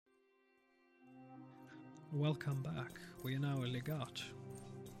Welcome back. We are now a legate.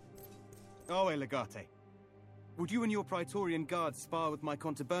 Oh, a legate. Would you and your Praetorian guards spar with my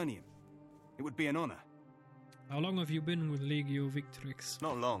contubernium? It would be an honor. How long have you been with Legio Victrix?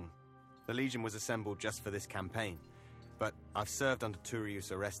 Not long. The Legion was assembled just for this campaign, but I've served under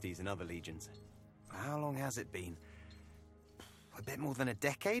Turius Orestes in other legions. How long has it been? A bit more than a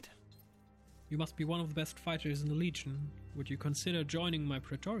decade? You must be one of the best fighters in the Legion. Would you consider joining my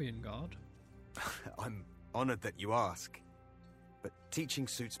Praetorian Guard? I'm honored that you ask, but teaching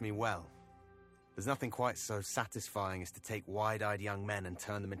suits me well. There's nothing quite so satisfying as to take wide-eyed young men and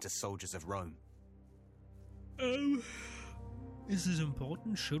turn them into soldiers of Rome. Oh, is this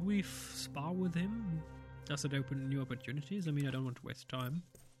important? Should we spar with him? Does it open new opportunities? I mean, I don't want to waste time.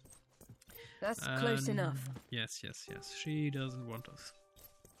 That's close enough. Yes. She doesn't want us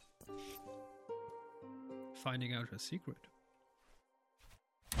finding out her secret.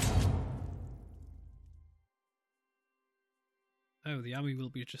 Oh, the army will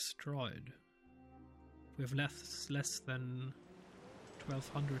be destroyed. We have less than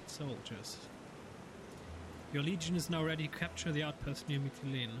 1,200 soldiers. Your legion is now ready to capture the outpost near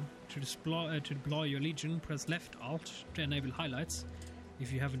Mytilene. To deploy your legion, press left Alt to enable highlights.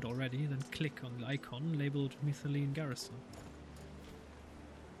 If you haven't already, then click on the icon labeled Mytilene Garrison.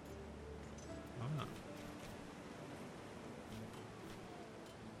 Ah.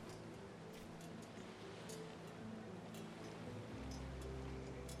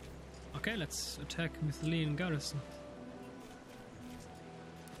 Okay, let's attack Mytilene Garrison.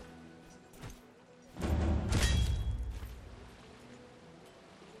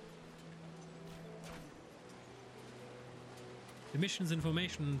 The mission's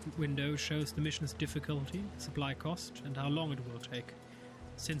information window shows the mission's difficulty, supply cost, and how long it will take.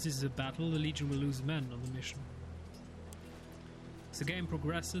 Since this is a battle, the Legion will lose men on the mission. As the game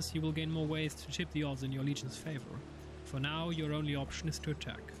progresses, you will gain more ways to tip the odds in your Legion's favor. For now, your only option is to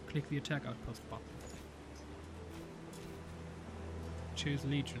attack. Click the attack outpost button. Choose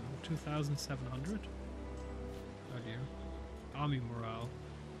Legion, 2,700. Oh dear. Army morale.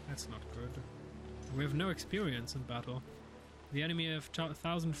 That's not good. We have no experience in battle. The enemy have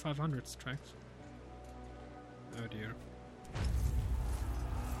 1,500 strength. Oh dear.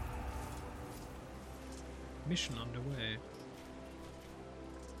 Mission underway.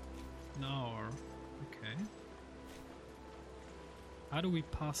 An hour. Okay. How do we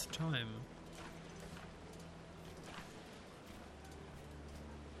pass time?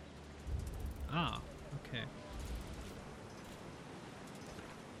 Ah, okay.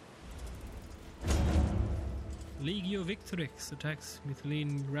 Legio Victrix attacks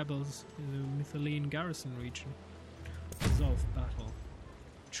Mytilene rebels in the Mytilene garrison region. Resolve battle.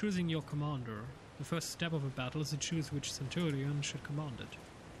 Choosing your commander. The first step of a battle is to choose which centurion should command it.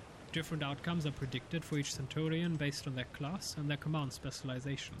 Different outcomes are predicted for each centurion based on their class and their command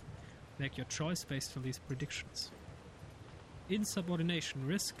specialization. Make your choice based on these predictions. Insubordination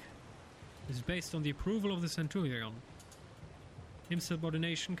risk is based on the approval of the centurion.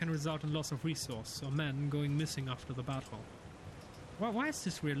 Insubordination can result in loss of resource or men going missing after the battle. Why is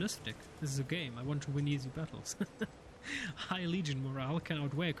this realistic? This is a game. I want to win easy battles. High legion morale can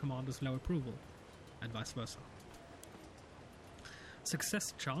outweigh commander's low approval, and vice versa.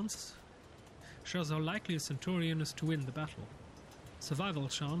 Success chance shows how likely a centurion is to win the battle. Survival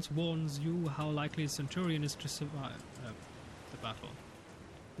chance warns you how likely a centurion is to survive the battle.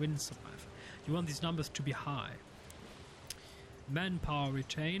 Survive. You want these numbers to be high. Manpower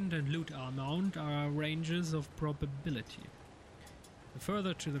retained and loot amount are ranges of probability. The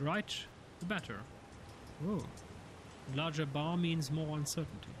further to the right, the better. Whoa. Larger bar means more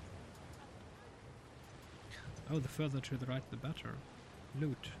uncertainty. Oh, the further to the right, the better.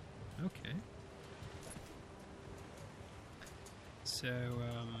 Loot. Okay. So,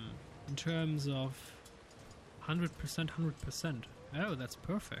 in terms of 100%, 100%. Oh, that's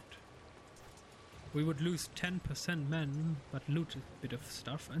perfect. We would lose 10% men, but loot a bit of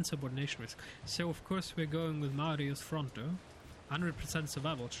stuff, and subordination risk. So, of course, we're going with Marius Fronto. 100%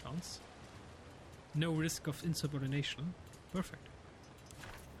 survival chance. No risk of insubordination. Perfect.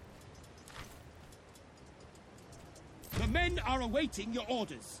 The men are awaiting your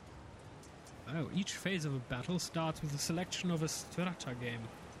orders. Oh, each phase of a battle starts with the selection of a strata game.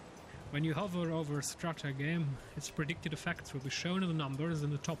 When you hover over a strata game, its predicted effects will be shown in the numbers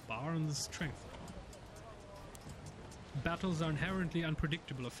in the top bar and the strength bar. Battles are inherently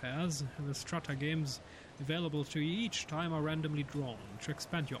unpredictable affairs, and the strata games available to you each time are randomly drawn. To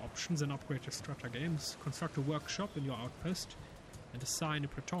expand your options and upgrade your strata games, construct a workshop in your outpost and assign a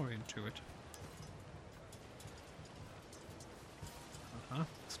Praetorian to it.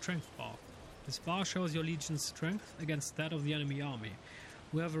 Strength bar. This bar shows your legion's strength against that of the enemy army.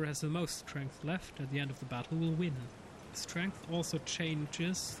 Whoever has the most strength left at the end of the battle will win. Strength also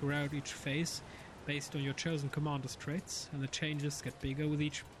changes throughout each phase based on your chosen commander's traits, and the changes get bigger with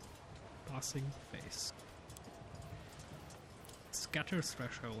each passing phase. Scatter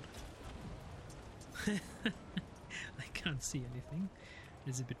threshold. I can't see anything.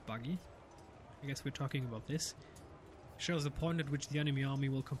 It's a bit buggy. I guess we're talking about this. Shows the point at which the enemy army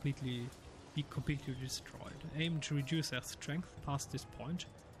will be completely destroyed. Aim to reduce their strength past this point,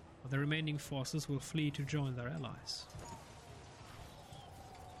 or the remaining forces will flee to join their allies.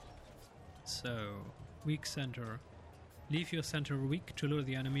 So, weak center. Leave your center weak to lure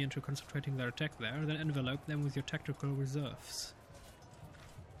the enemy into concentrating their attack there, then envelope them with your tactical reserves.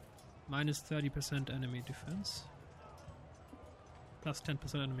 Minus 30% enemy defense. Plus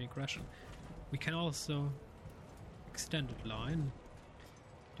 10% enemy aggression. We can also extended line.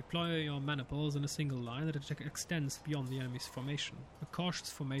 Deploy your maniples in a single line that extends beyond the enemy's formation. A cautious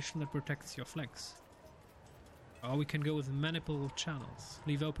formation that protects your flanks. Or we can go with maniple channels.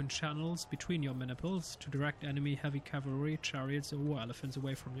 Leave open channels between your maniples to direct enemy heavy cavalry, chariots or war elephants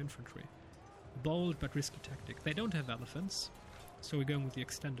away from your infantry. A bold but risky tactic. They don't have elephants, so we're going with the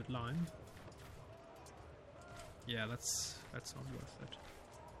extended line. Yeah, that's not worth it.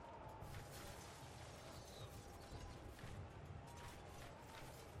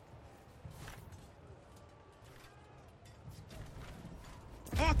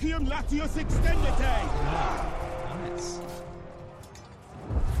 Arceum Latius Extendite! Oh, nice.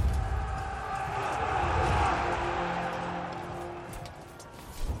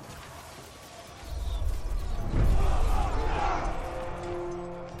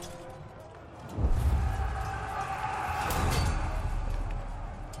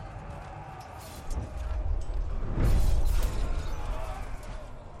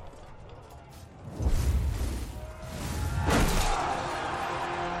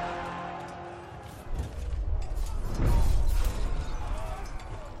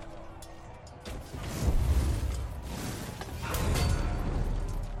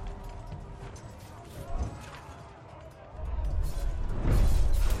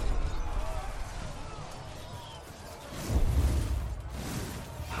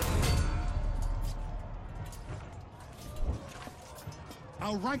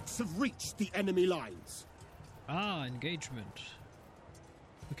 Our ranks have reached the enemy lines. Ah, engagement.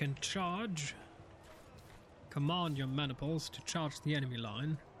 We can charge. Command your maniples to charge the enemy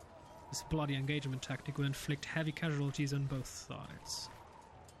line. This bloody engagement tactic will inflict heavy casualties on both sides.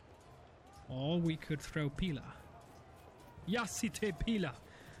 Or we could throw Pila. Yasite Pila!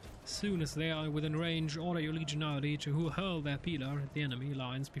 As soon as they are within range, order your legionary to hurl their Pila at the enemy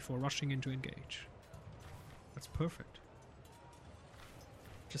lines before rushing in to engage. That's perfect.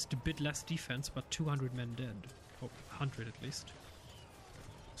 Just a bit less defense, but 200 men dead. Or 100 at least.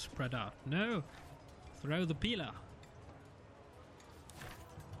 Spread out. No! Throw the Pila!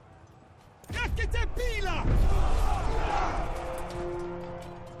 Yakite Pila!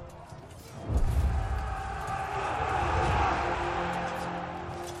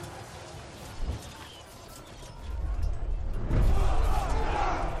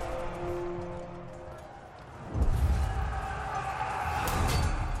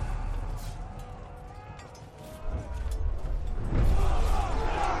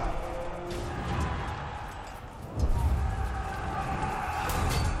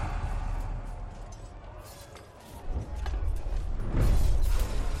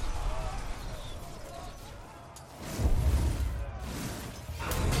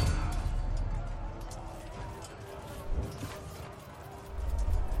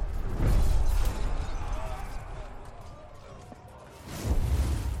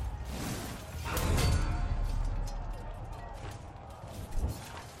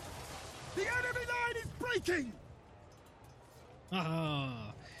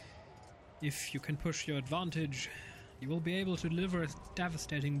 Ah, if you can push your advantage, you will be able to deliver a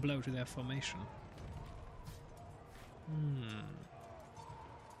devastating blow to their formation.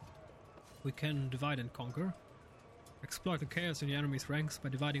 We can divide and conquer. Exploit the chaos in the enemy's ranks by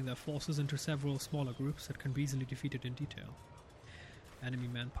dividing their forces into several smaller groups that can be easily defeated in detail. Enemy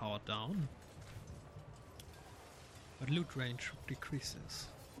manpower down, but loot range decreases.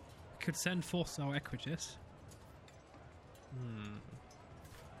 We could send forth our equities.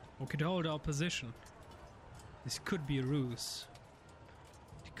 We could hold our position. This could be a ruse.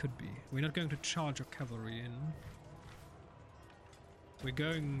 It could be. We're not going to charge our cavalry in. We're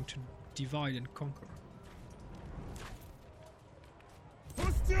going to divide and conquer.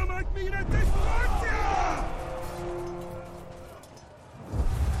 Hostia Magmina Discordia!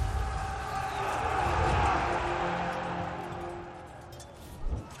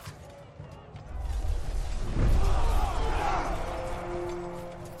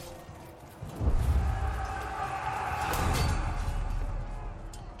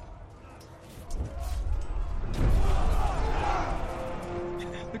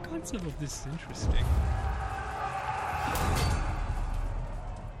 concept of this is interesting.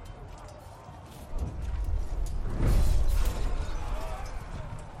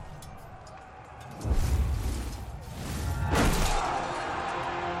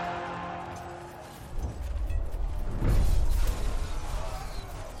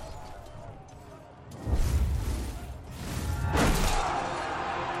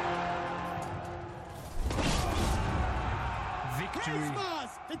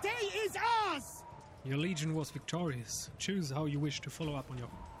 The day is ours! Your legion was victorious. Choose how you wish to follow up on your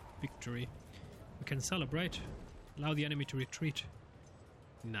victory. We can celebrate. Allow the enemy to retreat.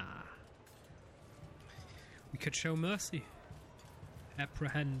 Nah. We could show mercy.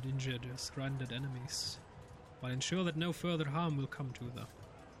 Apprehend injured or stranded enemies, while ensure that no further harm will come to them.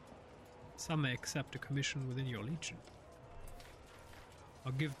 Some may accept a commission within your legion.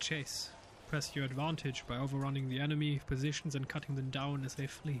 Or give chase. Press your advantage by overrunning the enemy positions and cutting them down as they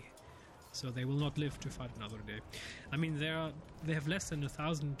flee, so they will not live to fight another day. I mean, they have less than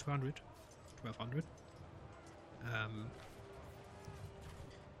 1,200, 1,200.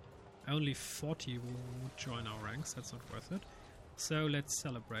 Only 40 will join our ranks. That's not worth it. So let's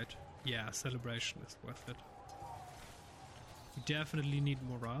celebrate. Yeah, celebration is worth it. We definitely need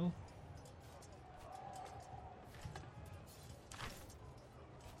morale.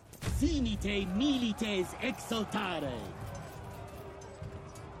 Finite milites exultare.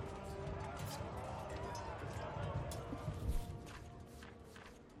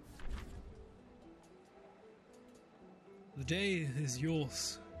 The day is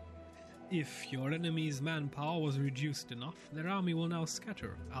yours. If your enemy's manpower was reduced enough, their army will now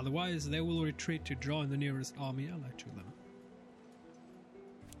scatter. Otherwise, they will retreat to join the nearest army allied to them.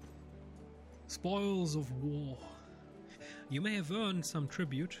 Spoils of war. You may have earned some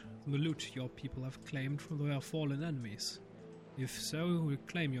tribute, the loot your people have claimed from their fallen enemies. If so,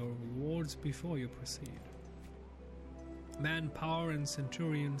 reclaim your rewards before you proceed. Manpower and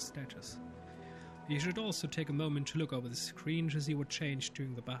centurion status. You should also take a moment to look over the screen to see what changed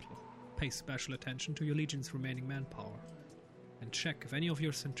during the battle. Pay special attention to your legion's remaining manpower, and check if any of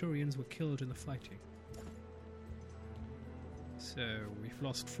your centurions were killed in the fighting. So, we've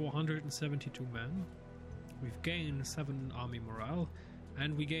lost 472 men. We've gained 7 army morale,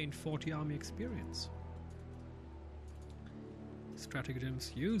 and we gained 40 army experience.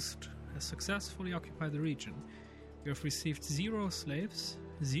 Stratagems used has successfully occupied the region. We have received 0 slaves,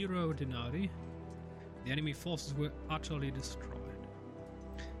 0 denarii. The enemy forces were utterly destroyed.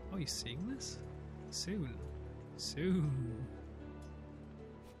 Are you seeing this? Soon. Soon.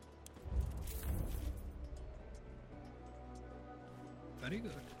 Very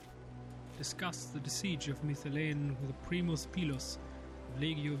good. Discuss the siege of Mytilene with the Primus Pilos of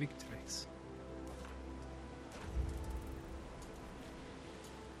Legio Victrix.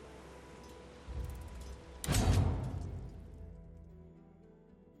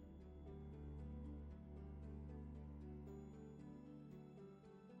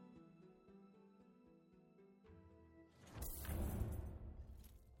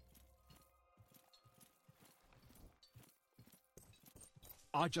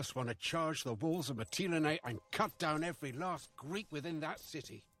 I just want to charge the walls of Mytilene and cut down every last Greek within that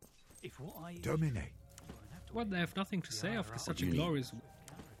city. Domine. What, they have nothing to say after such a glorious...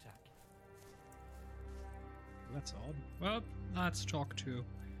 That's odd. Well, let's talk to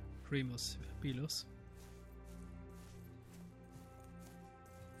Primus Pilos.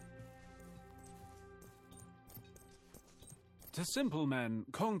 To simple men,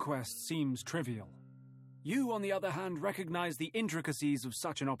 conquest seems trivial. You, on the other hand, recognize the intricacies of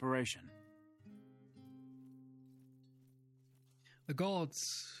such an operation. The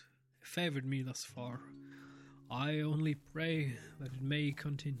gods favored me thus far. I only pray that it may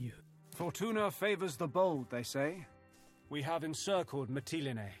continue. Fortuna favors the bold, they say. We have encircled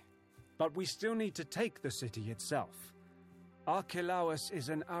Mytilene, but we still need to take the city itself. Archelaus is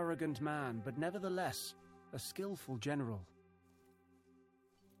an arrogant man, but nevertheless, a skillful general.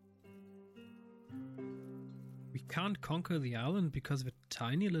 We can't conquer the island because of a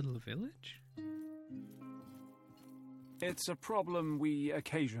tiny little village? It's a problem we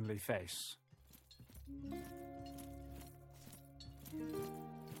occasionally face.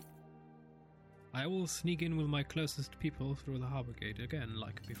 I will sneak in with my closest people through the harbor gate again,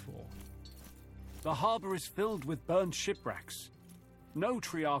 like before. The harbor is filled with burned shipwrecks. No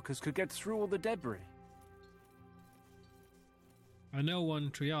Triarchus could get through all the debris. I know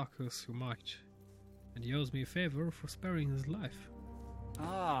one Triarchus who might, and he owes me a favor for sparing his life.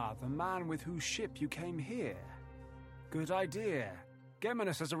 Ah, the man with whose ship you came here. Good idea.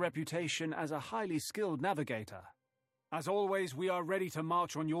 Geminus has a reputation as a highly skilled navigator. As always, we are ready to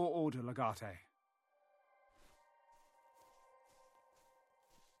march on your order, Legate.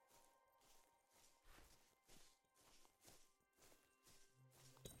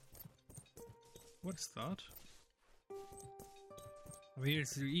 What's that? I mean,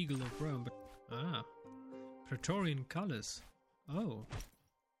 it's the Eagle of Rome, but... Ah. Praetorian colors. Oh.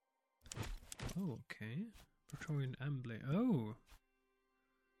 Oh, okay. Praetorian emblem. Oh!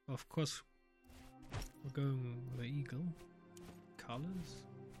 Of course, we're going with the Eagle. Colors?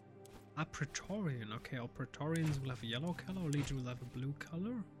 Ah, Praetorian. Okay, our Praetorians will have a yellow color, or Legion will have a blue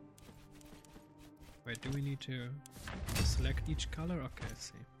color? Wait, do we need to select each color? Okay, I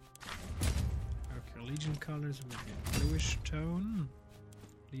see. Okay, Legion colors will be bluish tone.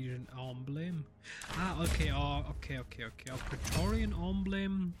 Legion emblem. Ah, okay, okay. Our Praetorian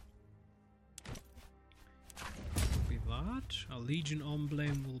emblem will be that. Our Legion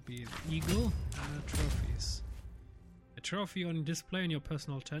emblem will be the eagle. Trophies. A trophy on display in your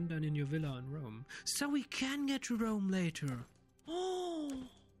personal tent and in your villa in Rome. So we can get to Rome later. Oh,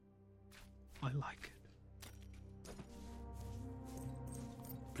 I like it.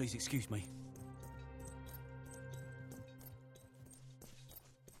 Please excuse me.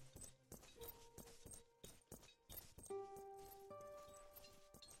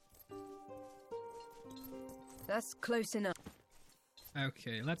 That's close enough.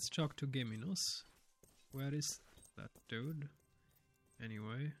 Okay, let's talk to Geminus. Where is that dude?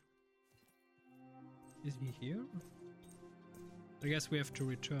 Anyway. Is he here? I guess we have to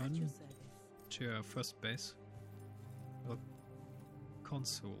return to our first base. Well,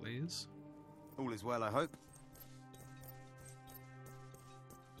 Consul is. All is well, I hope.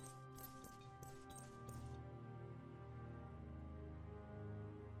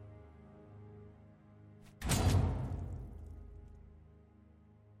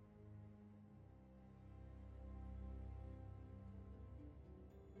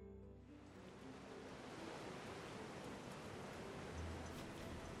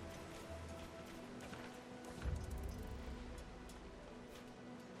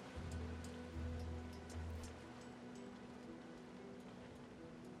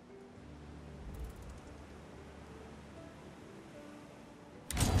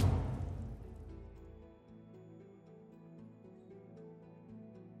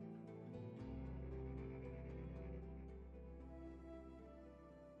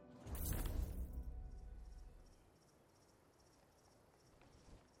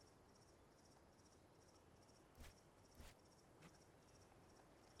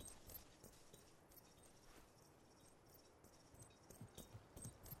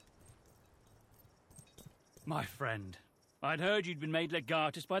 My friend, I'd heard you'd been made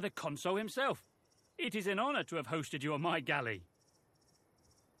legatus by the consul himself. It is an honor to have hosted you on my galley.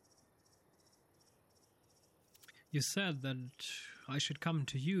 You said that I should come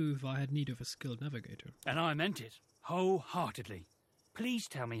to you if I had need of a skilled navigator. And I meant it, wholeheartedly. Please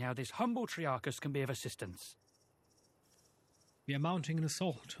tell me how this humble Triarchus can be of assistance. We are mounting an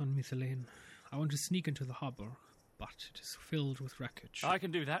assault on Mytilene. I want to sneak into the harbour, but it is filled with wreckage. I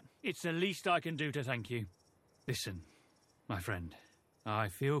can do that. It's the least I can do to thank you. Listen, my friend, I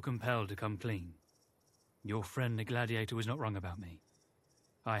feel compelled to come clean. Your friend the gladiator was not wrong about me.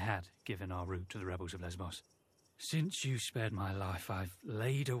 I had given our route to the rebels of Lesbos. Since you spared my life, I've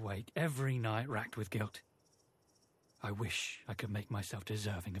laid awake every night racked with guilt. I wish I could make myself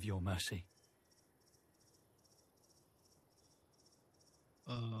deserving of your mercy.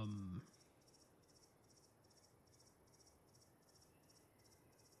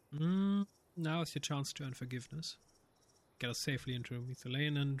 Now is your chance to earn forgiveness. Get us safely into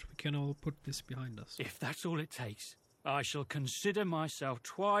Mytilene and we can all put this behind us. If that's all it takes, I shall consider myself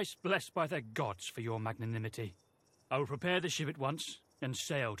twice blessed by the gods for your magnanimity. I will prepare the ship at once and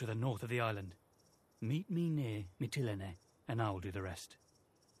sail to the north of the island. Meet me near Mytilene and I'll do the rest.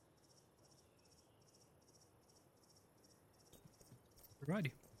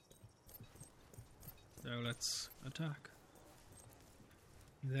 Alrighty. So let's attack.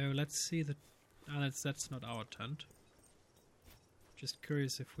 Though let's see the... that's not our tent. Just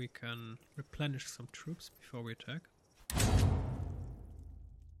curious if we can replenish some troops before we attack.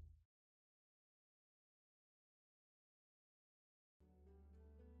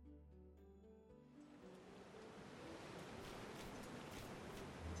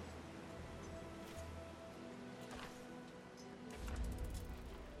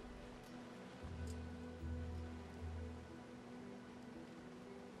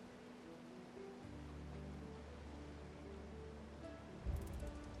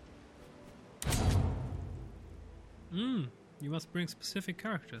 You must bring specific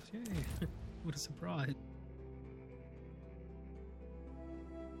characters. Yay! What a surprise.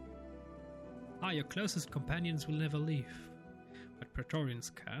 Ah, your closest companions will never leave, but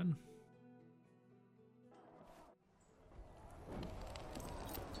Praetorians can.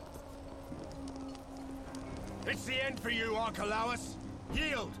 It's the end for you, Archelaus.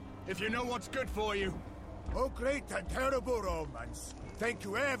 Yield, if you know what's good for you. Oh, great and terrible Romans, thank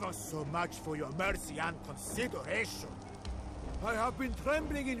you ever so much for your mercy and consideration. I have been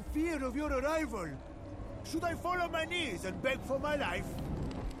trembling in fear of your arrival. Should I fall on my knees and beg for my life?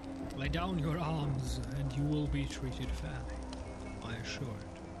 Lay down your arms, and you will be treated fairly. I assure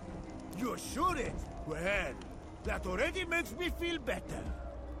it. You assure it? Well, that already makes me feel better.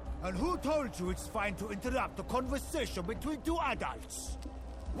 And who told you it's fine to interrupt a conversation between two adults?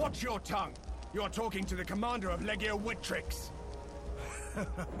 Watch your tongue. You're talking to the commander of Legio Victrix.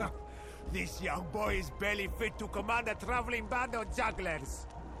 This young boy is barely fit to command a traveling band of jugglers.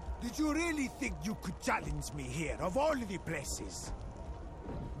 Did you really think you could challenge me here, of all the places?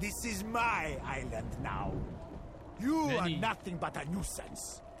 This is my island now. You are nothing but a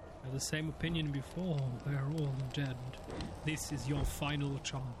nuisance. Had the same opinion before. They're all dead. This is your final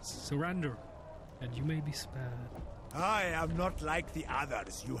chance. Surrender, and you may be spared. I am not like the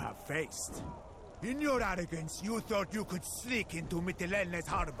others you have faced. In your arrogance, you thought you could sneak into Mytilene's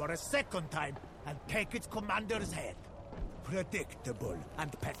harbor a second time and take its commander's head. Predictable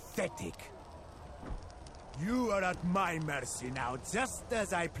and pathetic. You are at my mercy now, just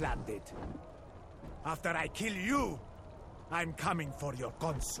as I planned it. After I kill you, I'm coming for your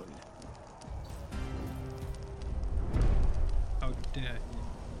consul. How dare you?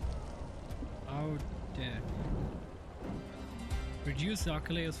 How dare you? Reduce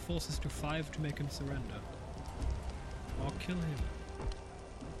Archelaus' forces to 5 to make him surrender. Or kill him.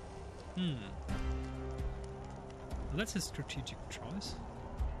 Well, that's a strategic choice.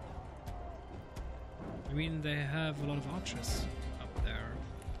 I mean, they have a lot of archers up there.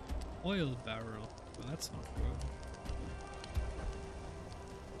 Oil barrel. Well, that's not good.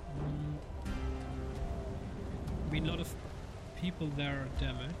 I mean, a lot of people there are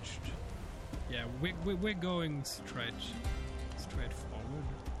damaged. Yeah, we're going straightforward.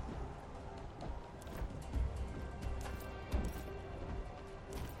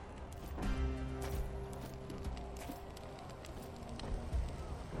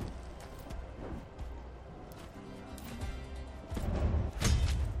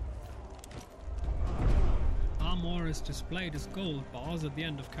 Armor is displayed as gold bars at the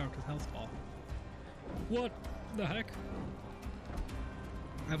end of character's health bar. What the heck?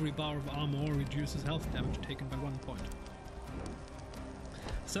 Every bar of armor reduces health damage taken by 1 point.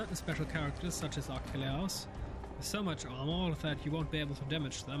 Certain special characters, such as Archelaus, have so much armor that you won't be able to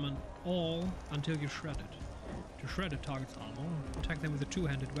damage them and all until you shred it. To shred a target's armor, attack them with a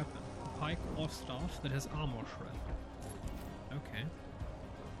two-handed weapon, a pike or staff that has armor shred. Okay.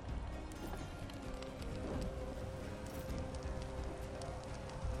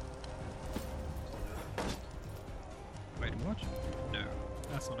 Wait, what? No,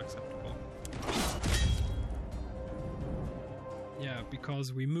 that's not acceptable. Yeah,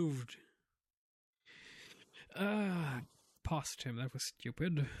 because we moved past him. That was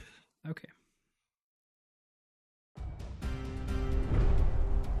stupid. Okay.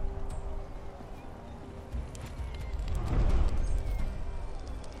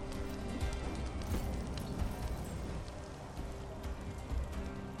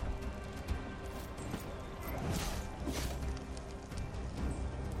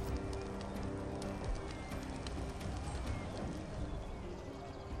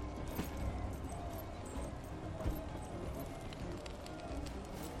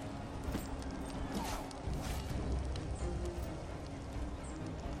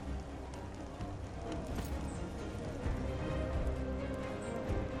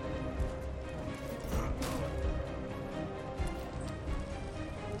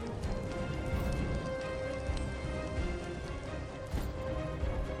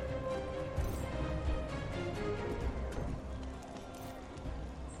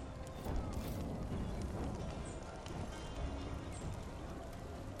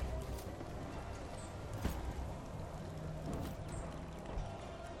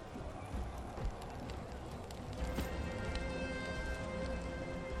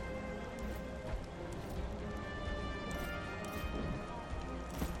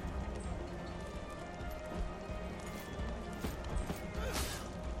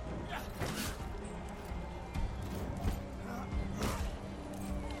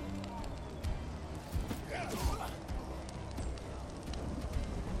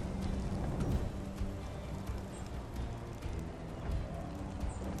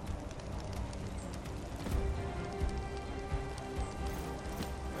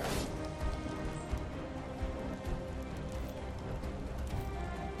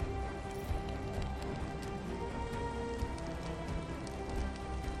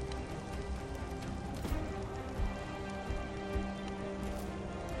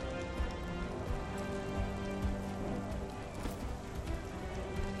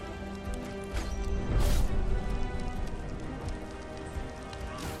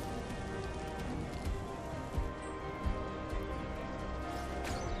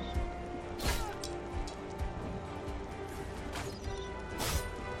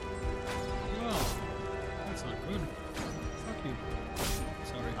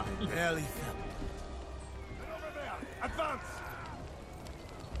 Barely felt. Over there! Advance!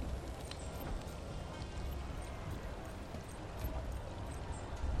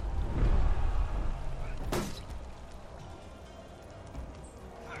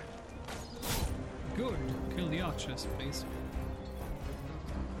 Good. Kill the archers, please.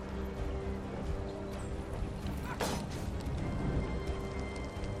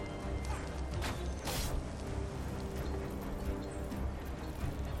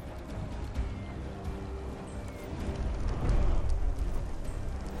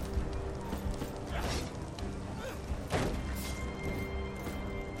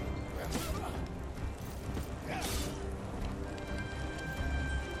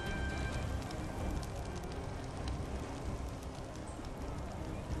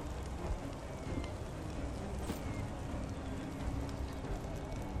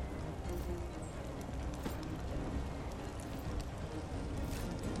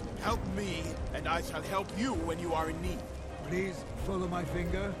 Help me, and I shall help you when you are in need. Please follow my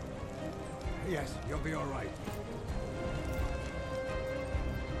finger. Yes, you'll be all right.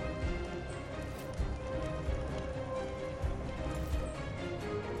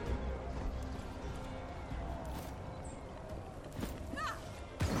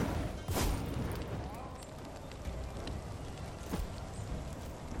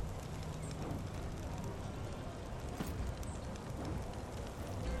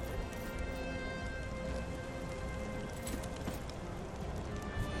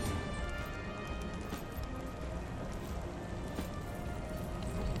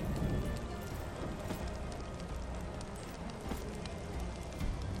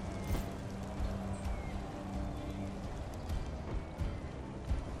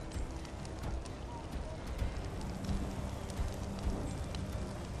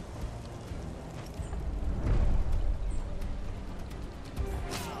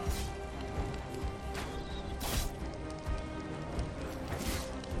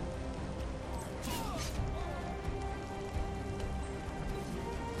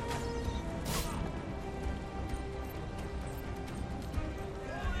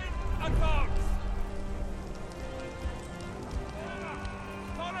 Advance!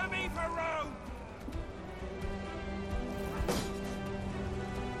 Follow me for Rome!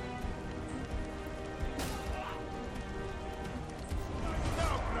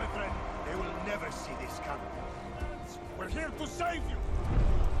 No, brethren! They will never see this coming. We're here to save you!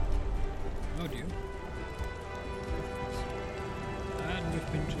 Oh dear. That would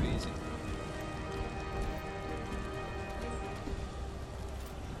have been too easy.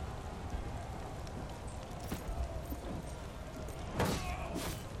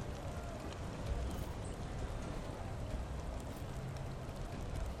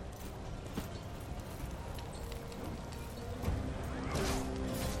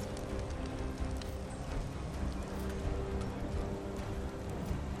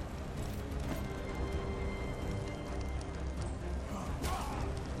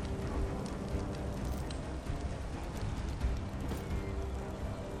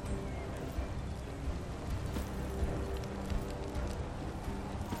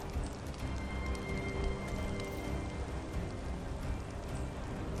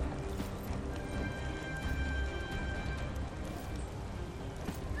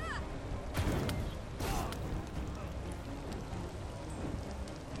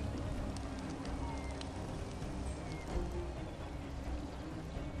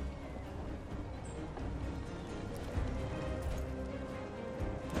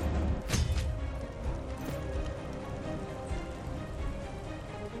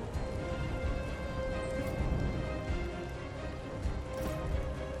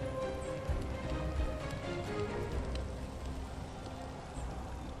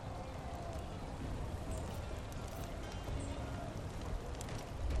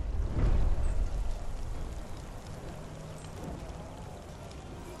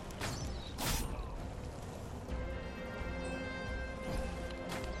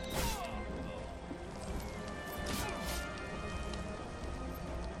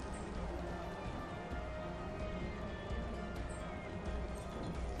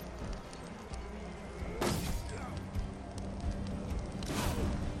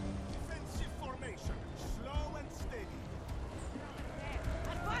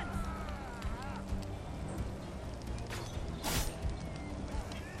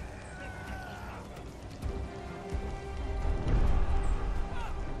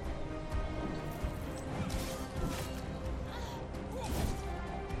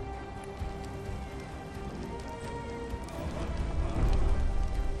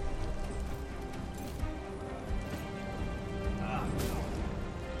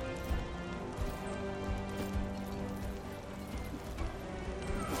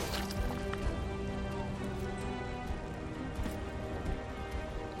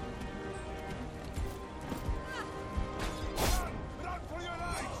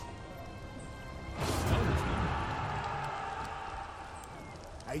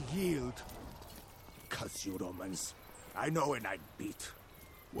 I yield. Curse you, Romans. I know when I'm beat.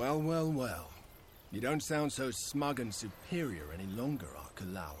 Well, well, well. You don't sound so smug and superior any longer,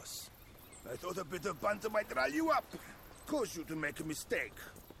 Archelaus. I thought a bit of banter might rile you up. Cause you to make a mistake.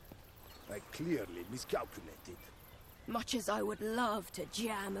 I clearly miscalculated. Much as I would love to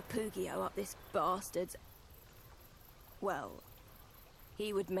jam a Pugio up this bastard's... Well,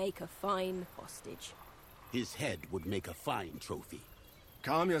 he would make a fine hostage. His head would make a fine trophy.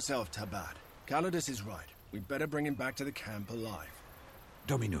 Calm yourself, Tabad. Calidus is right. We'd better bring him back to the camp alive.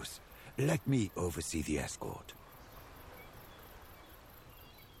 Dominus, let me oversee the escort.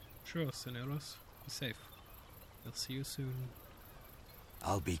 Sure, Seneros. Be safe. I'll see you soon.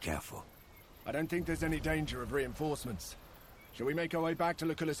 I'll be careful. I don't think there's any danger of reinforcements. Shall we make our way back to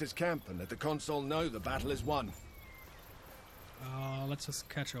Lucullus's camp and let the consul know the battle is won? Let's just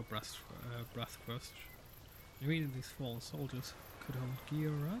catch our breath first. Maybe these fallen soldiers could hold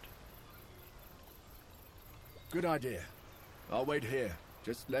gear, right? Good idea. I'll wait here.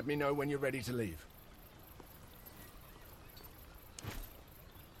 Just let me know when you're ready to leave.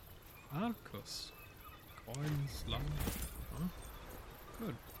 Arcus. Coins, land. Huh?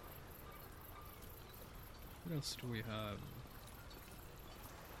 Good. What else do we have?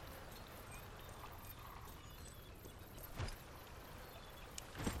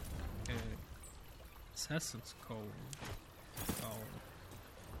 Okay. Assassin's Code. Oh.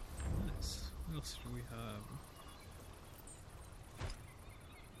 Nice. What else do we have?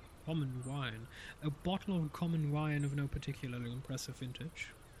 Common wine. A bottle of common wine of no particularly impressive vintage.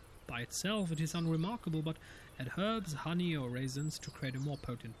 By itself it is unremarkable, but add herbs, honey or raisins to create a more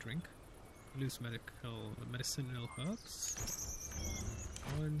potent drink. Loose medicinal herbs.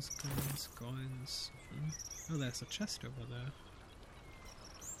 Coins. Oh, there's a chest over there.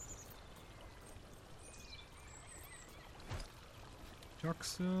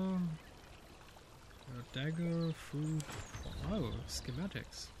 Toxo. Dagger, food. Oh,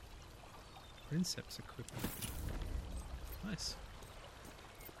 schematics. Princeps equipment. Nice.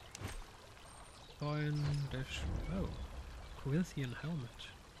 Coin dash. Oh. Corinthian helmet.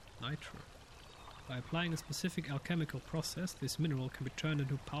 Nitro. By applying a specific alchemical process, this mineral can be turned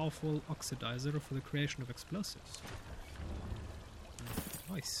into a powerful oxidizer for the creation of explosives.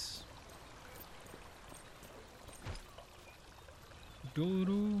 Nice.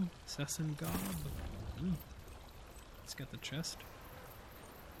 Doru, assassin garb. Let's get the chest.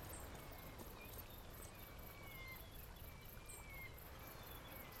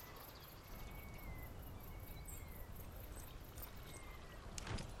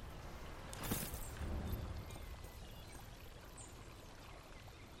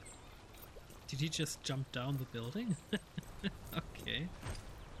 Did he just jump down the building? Okay.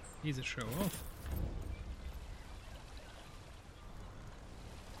 He's a show off.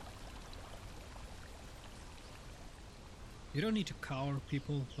 You don't need to cower,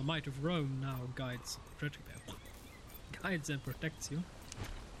 people. The might of Rome now guides and protects you.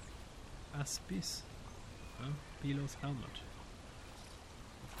 Aspis. Oh, Pilo's helmet.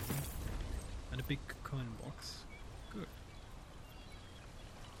 And a big coin box. Good.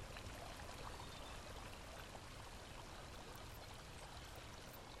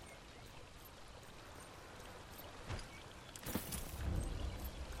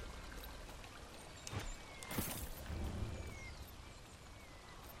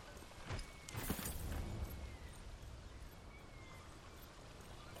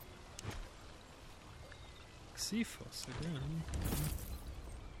 Cephas again.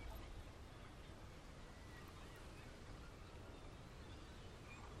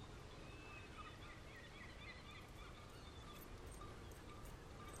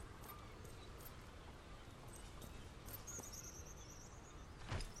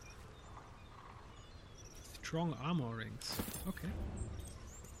 Strong armor rings. Okay.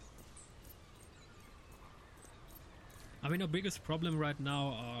 I mean, our biggest problem right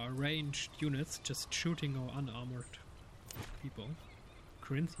now are ranged units just shooting our unarmored people.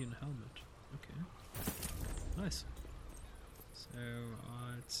 Corinthian helmet. Okay. Nice. So,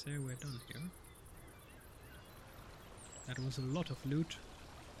 I'd say we're done here. That was a lot of loot.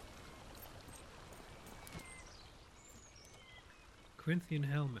 Corinthian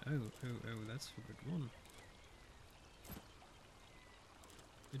helmet. Oh, that's a good one.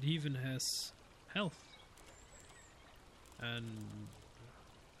 It even has health. And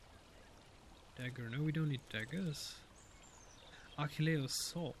dagger. No, we don't need daggers. Achilleus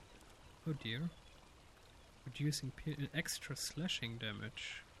sword. Oh dear. Reducing extra slashing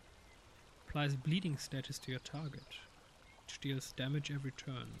damage. Applies bleeding status to your target. Which deals damage every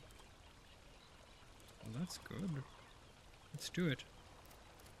turn. Well, that's good. Let's do it.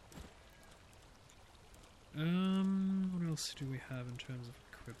 What else do we have in terms of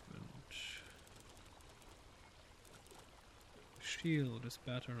equipment? Shield is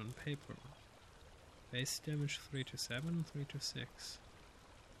better on paper. Base damage 3 to 7, 3 to 6.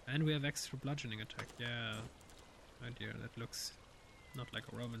 And we have extra bludgeoning attack, yeah. Oh dear, that looks not like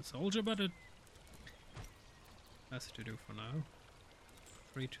a Roman soldier, but it has to do for now.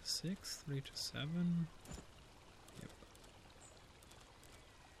 3 to 6, 3 to 7. Yep.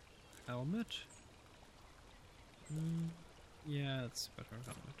 Helmet. Yeah, it's a better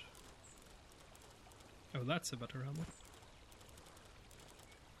helmet. Oh, that's a better helmet.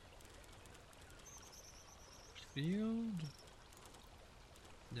 Shield.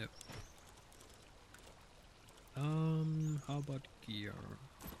 Yep. How about gear?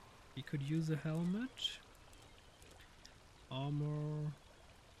 He could use a helmet. Armor.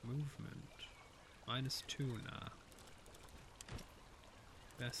 Movement. -2 now.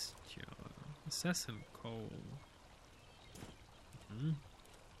 Bestia. Assassin Coal.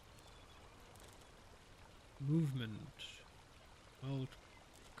 Movement.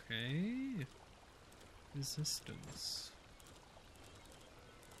 Okay. Resistance.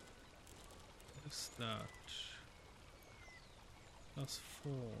 What is that? +4.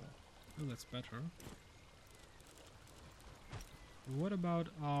 Oh, that's better. What about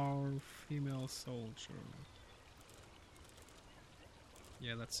our female soldier?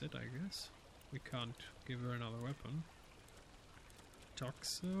 Yeah, that's it, I guess. We can't give her another weapon.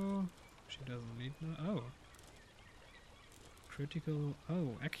 Toxo. She doesn't need no. Oh. Critical.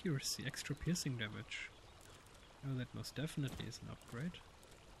 Oh, accuracy. Extra piercing damage. Oh, that most definitely is an upgrade.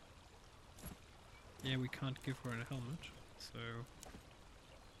 Yeah, we can't give her a helmet, so...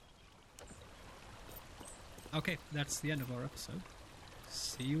 Okay, that's the end of our episode.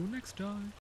 See you next time.